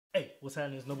Hey, what's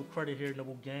happening? It's Noble Credit here,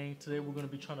 Noble Gang. Today we're going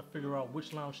to be trying to figure out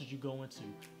which lounge should you go into,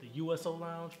 the USO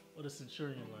Lounge or the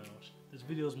Centurion Lounge. This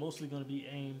video is mostly going to be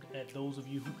aimed at those of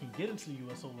you who can get into the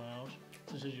USO Lounge,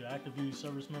 such as your active duty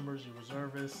service members, your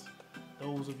reservists,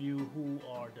 those of you who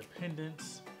are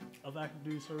dependents of active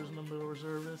duty service members or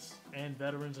reservists, and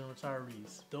veterans and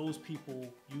retirees. Those people,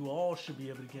 you all should be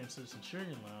able to get into the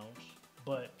Centurion Lounge,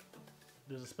 but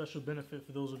there's a special benefit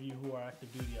for those of you who are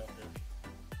active duty out there.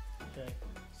 Okay?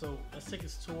 So let's take a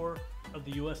tour of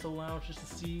the USO Lounge just to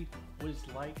see what it's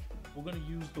like. We're going to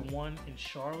use the one in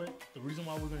Charlotte. The reason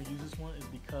why we're going to use this one is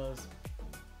because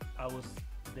I was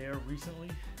there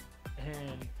recently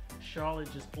and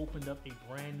Charlotte just opened up a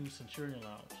brand new Centurion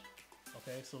Lounge.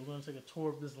 Okay, so we're going to take a tour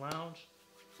of this lounge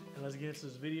and let's get into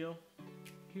this video.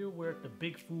 Here we're at the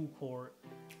big food court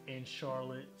in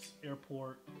Charlotte's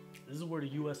airport. This is where the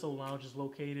USO Lounge is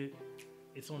located.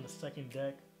 It's on the second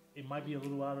deck. It might be a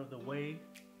little out of the way,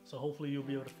 so hopefully you'll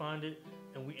be able to find it.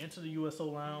 And we enter the USO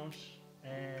Lounge,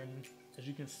 and as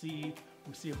you can see,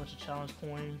 we see a bunch of challenge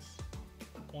coins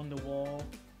on the wall.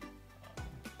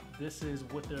 This is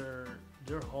what their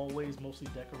hallways mostly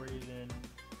decorated in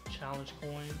challenge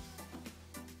coins.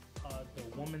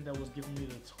 The woman that was giving me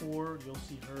the tour, you'll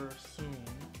see her soon.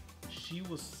 She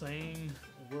was saying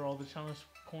where all the challenge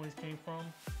coins came from,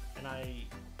 and I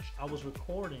was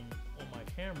recording on my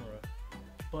camera,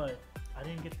 but I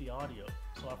didn't get the audio,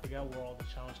 so I forgot where all the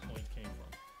challenge coins came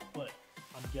from. But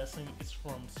I'm guessing it's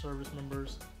from service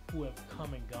members who have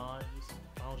come and gone. This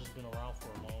lounge has been around for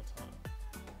a long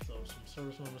time. So some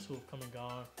service members who have come and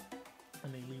gone,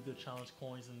 and they leave their challenge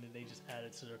coins and then they just add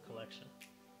it to their collection.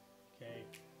 Okay.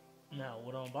 Now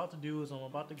what I'm about to do is I'm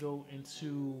about to go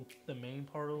into the main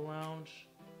part of the lounge.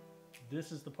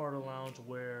 This is the part of the lounge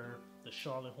where the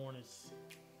Charlotte Hornets,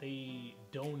 they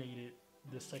donated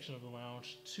this section of the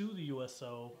lounge to the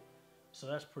USO, so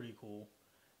that's pretty cool.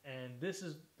 And this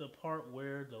is the part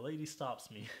where the lady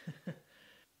stops me.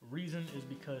 Reason is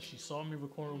because she saw me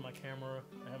recording with my camera.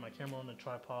 I had my camera on the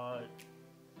tripod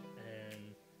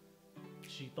and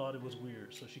she thought it was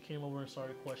weird, so she came over and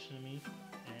started questioning me,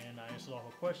 and I answered all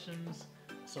her questions.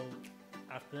 So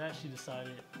after that, she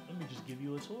decided, let me just give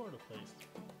you a tour of the place,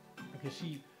 because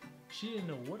she didn't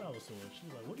know what I was doing. She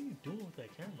was like, what are you doing with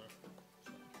that camera?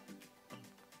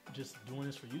 Just doing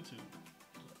this for YouTube.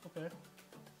 Like, okay.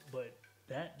 But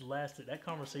that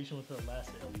conversation with her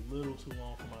lasted a little too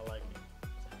long for my liking.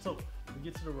 So we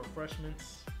get to the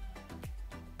refreshments.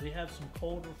 They have some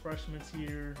cold refreshments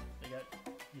here. They got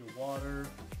your water.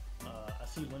 I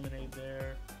see lemonade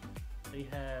there. They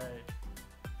had,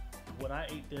 what I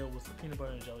ate there was the peanut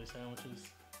butter and jelly sandwiches.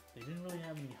 They didn't really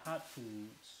have any hot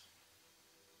foods.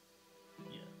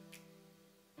 Yeah.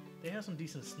 They have some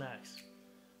decent snacks.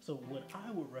 So what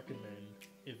I would recommend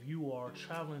if you are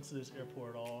traveling to this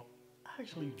airport at all, I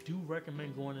actually do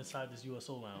recommend going inside this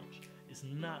USO Lounge. It's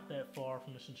not that far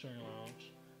from the Centurion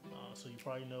Lounge. So you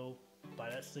probably know, by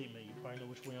that statement, you probably know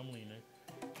which way I'm leaning.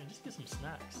 And just get some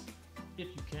snacks, if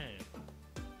you can.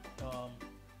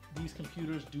 These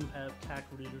computers do have CAC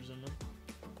readers in them.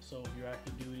 So if you're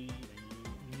active duty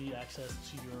and you need access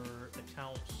to your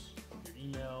accounts, your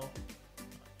email,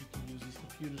 you can use these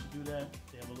computers to do that.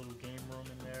 They have a little game room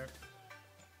in there.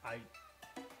 I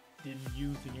didn't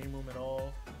use the game room at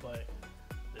all, but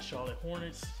the Charlotte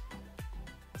Hornets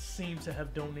seem to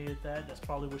have donated that. That's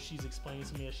probably what she's explaining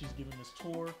to me as she's giving this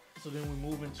tour. So then we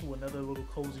move into another little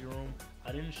cozy room.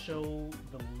 I didn't show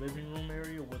the living room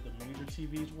area where the major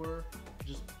TVs were,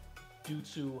 just due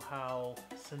to how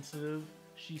sensitive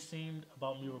she seemed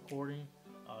about me recording.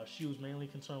 She was mainly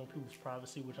concerned with people's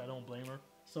privacy, which I don't blame her.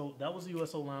 So that was the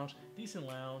USO Lounge, decent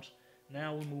lounge.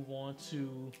 Now we move on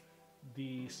to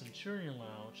the Centurion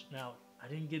Lounge. Now, I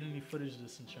didn't get any footage of the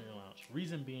Centurion Lounge.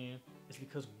 Reason being is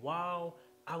because while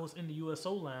I was in the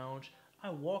USO Lounge,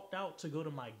 I walked out to go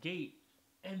to my gate,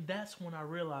 and that's when I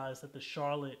realized that the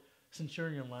Charlotte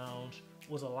Centurion Lounge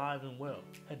was alive and well,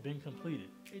 had been completed.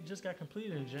 It just got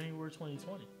completed in January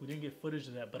 2020. We didn't get footage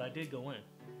of that, but I did go in.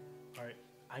 All right,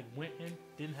 I went in,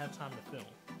 didn't have time to film.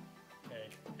 Okay,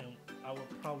 and I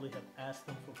would probably have asked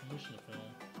them for permission to film,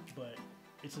 but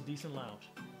it's a decent lounge.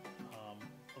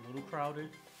 A little crowded.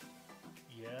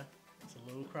 Yeah, it's a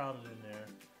little crowded in there,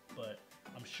 but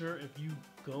I'm sure if you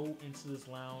go into this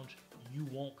lounge, you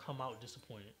won't come out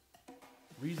disappointed.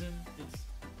 Reason, it's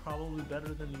probably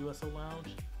better than the USO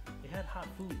Lounge. They had hot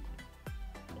food,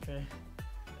 okay?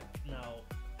 Now,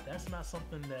 that's not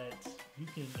something that you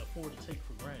can afford to take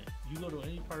for granted. You go to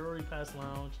any Priority Pass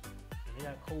lounge, and they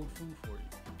got cold food for you.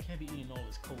 You can't be eating all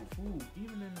this cold food.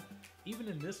 Even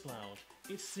in this lounge,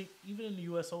 even in the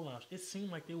USO Lounge, it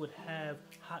seemed like they would have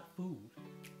hot food,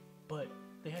 but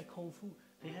They had cold food.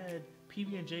 They had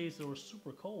PB&Js that were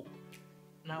super cold.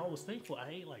 Now, I was thankful I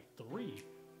ate like 3,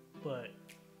 but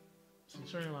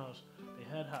Centurion Lounge,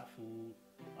 they had hot food.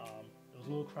 It was a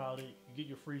little crowded. You get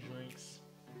your free drinks.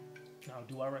 Now,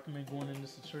 do I recommend going into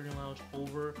Centurion Lounge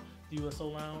over the USO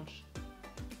Lounge?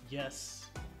 Yes.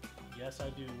 Yes, I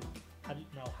do. How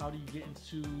do you get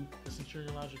into the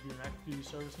Centurion Lounge if you're an active duty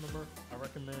service member? I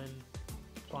recommend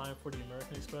applying for the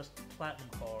American Express Platinum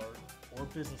card or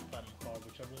Business Platinum card,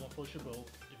 whichever one floats your boat.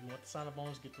 If you want the sign-up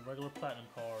bonus, get the regular Platinum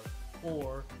card,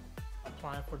 or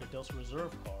applying for the Delta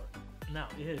Reserve card. Now,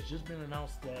 it has just been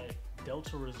announced that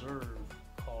Delta Reserve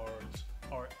cards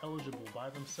are eligible by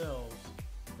themselves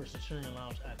for Centurion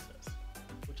Lounge access,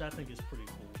 which I think is pretty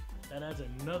cool. That adds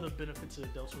another benefit to the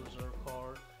Delta Reserve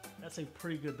card. That's a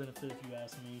pretty good benefit if you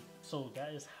ask me. So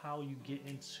that is how you get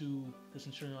into the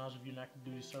Centurion Lounge if you're an active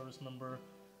duty service member.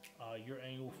 Your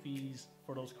annual fees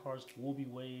for those cards will be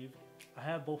waived. I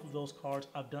have both of those cards.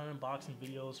 I've done unboxing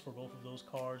videos for both of those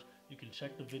cards. You can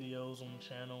check the videos on the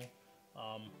channel.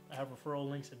 I have referral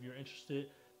links if you're interested.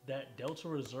 That Delta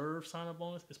Reserve sign-up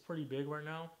bonus is pretty big right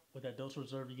now. With that Delta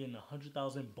Reserve, you're getting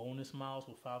 100,000 bonus miles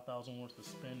with 5,000 worth to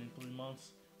spend in 3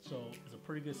 months. So it's a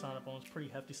pretty good sign-up bonus, pretty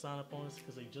hefty sign-up bonus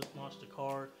because they just launched the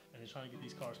card and they're trying to get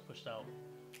these cards pushed out.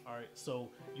 All right,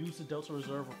 so use the Delta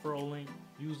Reserve referral link.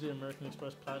 Use the American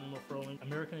Express Platinum referral link.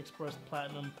 American Express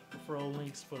Platinum referral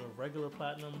links for the regular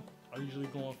Platinum are usually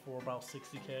going for about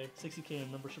 60K. 60K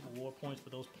in membership reward points,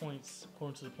 but those points,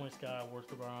 according to the points guide, are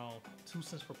worth around 2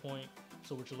 cents per point.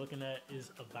 So what you're looking at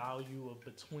is a value of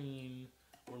between,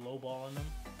 we're lowballing them,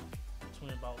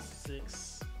 between about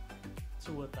 600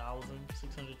 to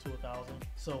 1,000.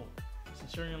 So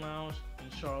Centurion Lounge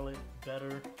in Charlotte,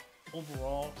 better.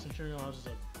 Overall, Centurion Lounges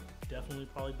are definitely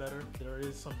probably better. There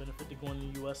is some benefit to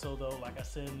going to USO though. Like I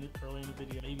said earlier in the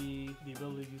video, maybe the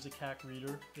ability to use a CAC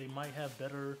reader. They might have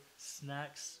better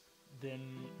snacks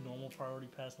than normal priority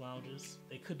pass lounges.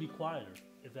 They could be quieter.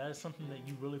 If that is something that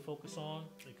you really focus on,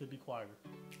 they could be quieter.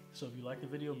 So if you like the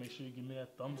video, make sure you give me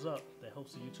that thumbs up. That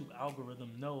helps the YouTube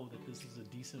algorithm know that this is a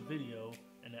decent video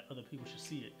and that other people should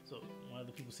see it. So when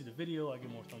other people see the video, I get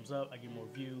more thumbs up, I get more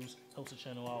views, helps the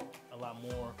channel out a lot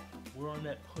more. We're on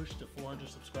that push to 400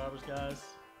 subscribers, guys.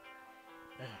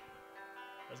 Man,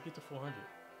 let's get to 400.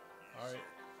 All right,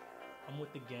 I'm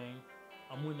with the gang.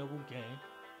 I'm with Noble Gang.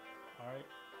 All right,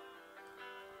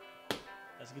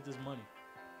 let's get this money.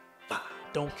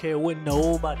 Don't care what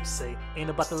nobody say, ain't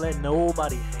about to let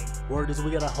nobody hang. Word is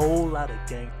we got a whole lot of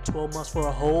gang, 12 months for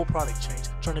a whole product change.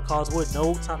 Turn the cars with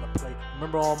no time to play.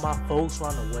 Remember all my folks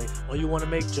run away. Or you wanna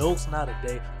make jokes, not a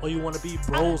day. Or you wanna be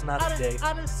bros, not a day.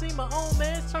 I done seen my own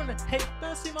man turn to hate.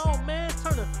 Done seen my own man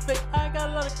turn to fake. I got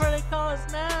a lot of credit cards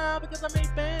now because I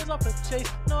made bands off of Chase.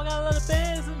 No, I got a lot of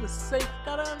bands in the safe.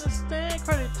 Gotta understand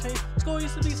credit change. School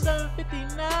used to be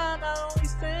 $7.59, now only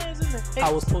stands in the 8.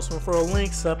 I was posting referral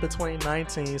links up in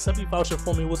 2019. Some people vouching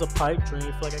for me was a pipe dream.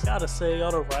 Feel like I gotta say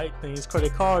all the right things.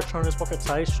 Credit card turners walk a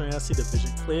tight string. I see the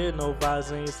vision clear, no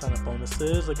visine. Sign up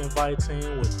bonuses look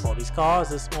inviting. With all these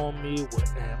cars it's on me, what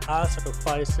am I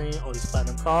sacrificing? All these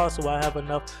platinum cars, so I have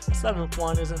enough. The 7th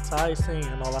one is enticing,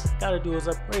 and all I gotta do is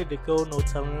upgrade to go. No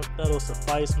telling if that'll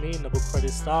suffice me. Double credit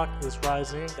stock is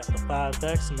rising. Got the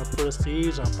 5X and the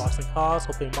prestige. Unboxing cars,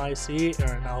 hope they might see it.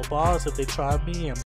 Airing out bars if they try me.